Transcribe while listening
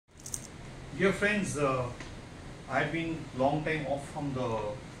Dear friends, I've been long time off from the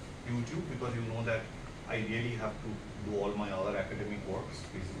YouTube because you know that I really have to do all my other academic works.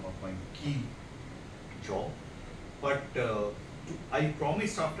 This is not my key job. But I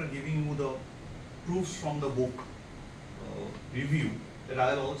promised after giving you the proofs from the book review that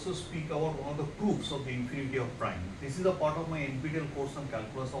I will also speak about one of the proofs of the infinity of prime. This is a part of my NPTEL course on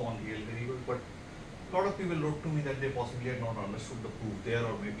calculus of one real variable, but a lot of people wrote to me that they possibly had not understood the proof there,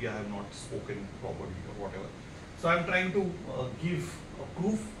 or maybe I have not spoken properly or whatever. So I am trying to give a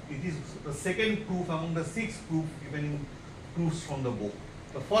proof. It is the second proof among the 6 proofs given in proofs from the book.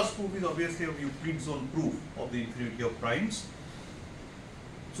 The first proof is obviously of Euclid's own proof of the infinity of primes.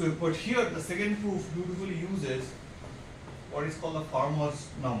 So, but here the second proof beautifully uses what is called the Fermat's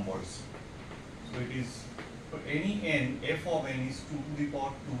numbers. So it is for any n, f of n is 2 to the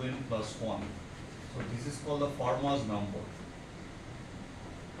power 2n plus 1. So this is called the Fermat's number.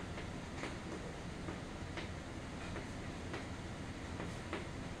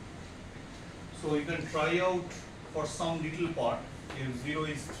 So you can try out for some little part. F0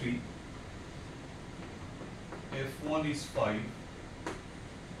 is 3, F1 is 5,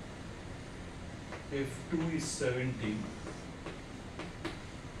 F2 is 17,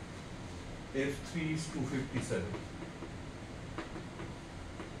 F3 is 257.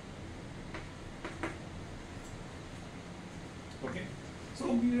 Okay,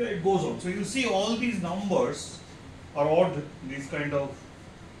 so it goes on. So you see all these numbers are odd, these kind of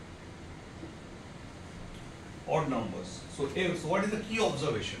odd numbers. So what is the key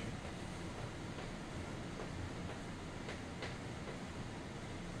observation?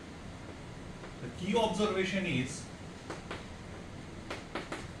 The key observation is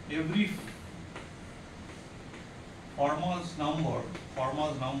every Fermat's number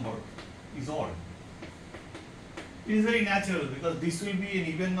is odd. It is very natural because this will be an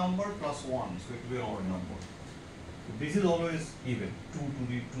even number plus 1, so it will be an odd number. So this is always even, 2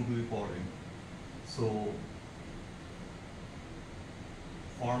 to the power n. So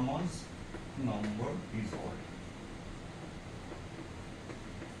Fermat's number is odd.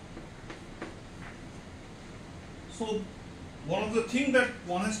 So one of the things that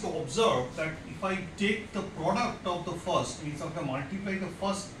one has to observe, that if I take the product of the first, means if I multiply the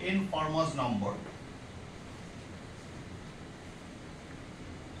first n Fermat's number,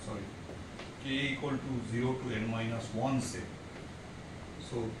 sorry, k equal to 0 to n minus 1 say.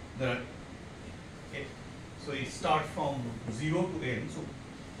 So that it starts from 0 to n, so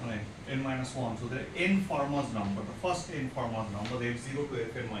n minus 1. So the n Fermat's number, the first n Fermat's number, they have 0 to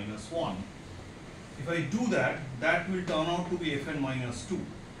fn minus 1. If I do that, that will turn out to be fn minus 2.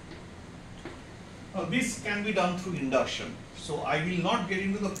 Now this can be done through induction. So I will not get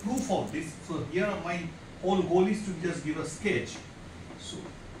into the proof of this. So here my whole goal is to just give a sketch. So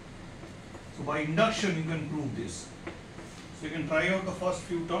by induction you can prove this. So you can try out the first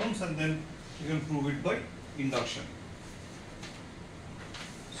few terms and then you can prove it by induction.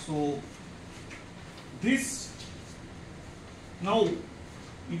 So this, now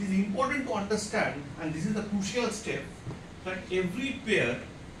it is important to understand, and this is the crucial step, that every pair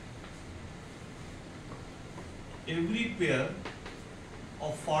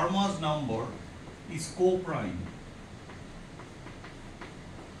of Fermat's number is co-prime.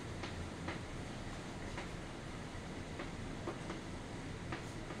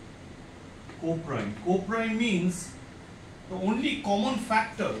 Co-prime means the only common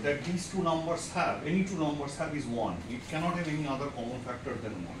factor that these two numbers have, any two numbers have, is 1. It cannot have any other common factor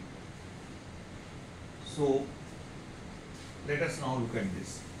than 1. So let us now look at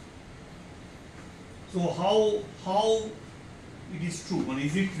this. So how it is true, and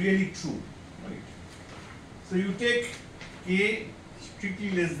is it really true, right? So you take k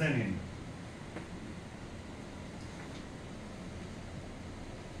strictly less than n.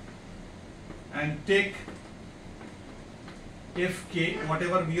 And take fk,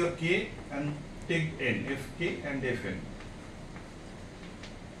 whatever be your k, and take n, fk and fn.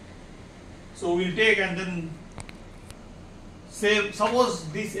 So we'll take, and then say, suppose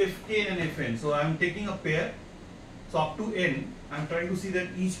this fk and fn. So I am taking a pair. So up to n, I am trying to see that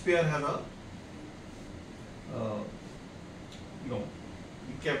each pair has a,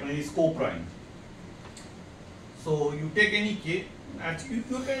 it is co-prime. So you take any k. Actually,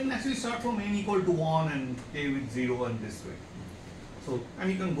 you can actually start from n equal to 1 and k with 0 and this way. So,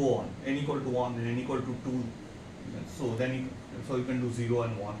 and you can go on, n equal to 1 and n equal to 2. So then you can do 0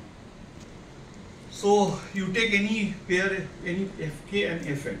 and 1. So you take any pair, any fk and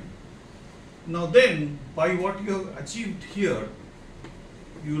fn. Now then, by what you have achieved here,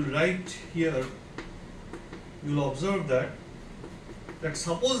 you will write here, you will observe that that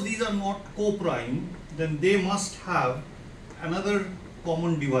suppose these are not co-prime, then they must have another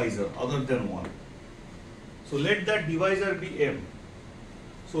common divisor other than 1. So let that divisor be m.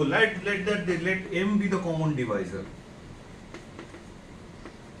 So let m be the common divisor.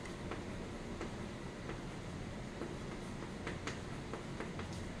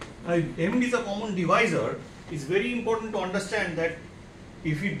 Now if m is a common divisor, it's very important to understand that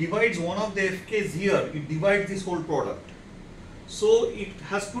if it divides one of the fk's here, it divides this whole product. So it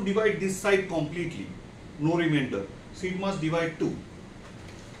has to divide this side completely, no remainder. So it must divide 2.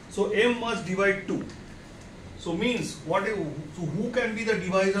 So m must divide 2. So means what? So who can be the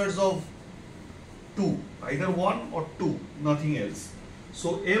divisors of 2? Either 1 or 2, nothing else.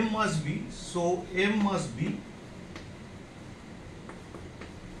 So m must be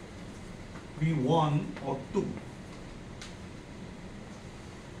 1 or 2.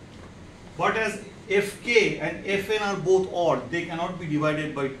 But as fk and fn are both odd, they cannot be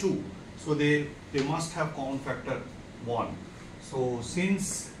divided by 2. So they must have common factor 1. So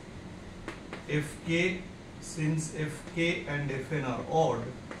since fk and fn are odd,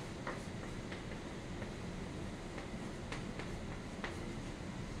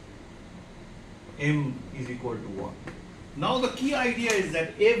 m is equal to 1. Now the key idea is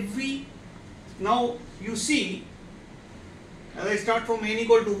that now you see, as I start from n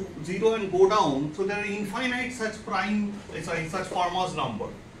equal to 0 and go down, so there are infinite such Fermat's number.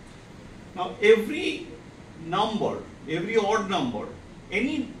 Now every odd number,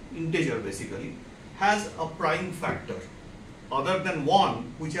 any integer basically, has a prime factor other than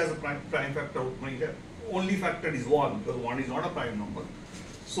 1, which has a prime factor. Only factor is 1, because 1 is not a prime number.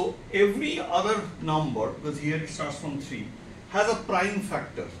 So every other number, because here it starts from 3, has a prime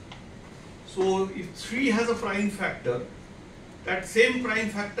factor. So if 3 has a prime factor, that same prime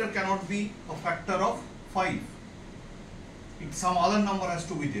factor cannot be a factor of 5. Some other number has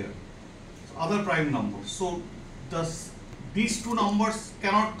to be there, other prime number. So these two numbers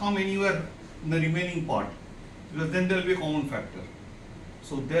cannot come anywhere in the remaining part, because then there will be a common factor.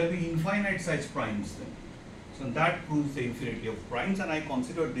 So there will be infinite such primes then. So that proves the infinity of primes, and I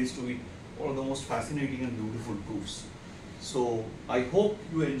consider this to be one of the most fascinating and beautiful proofs. So I hope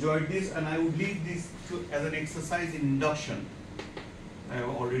you enjoyed this, and I would leave this as an exercise in induction. I have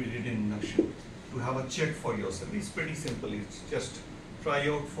already did in induction, to have a check for yourself. It's pretty simple. It's just try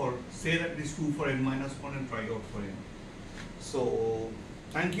out for, say that this 2 for n minus 1 and try out for n. So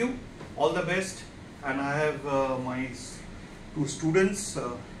thank you, all the best, and I have my 2 students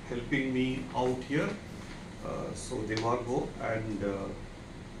helping me out here. So Devargo and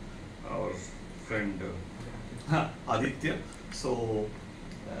our friend Aditya. So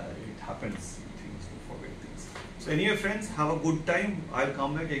it happens, things to forget things. So anyway friends, have a good time. I'll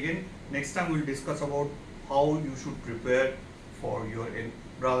come back again. Next time we'll discuss about how you should prepare for your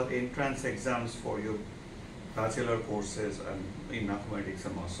entrance exams for your bachelor courses and in mathematics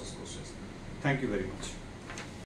and master's courses. Thank you very much.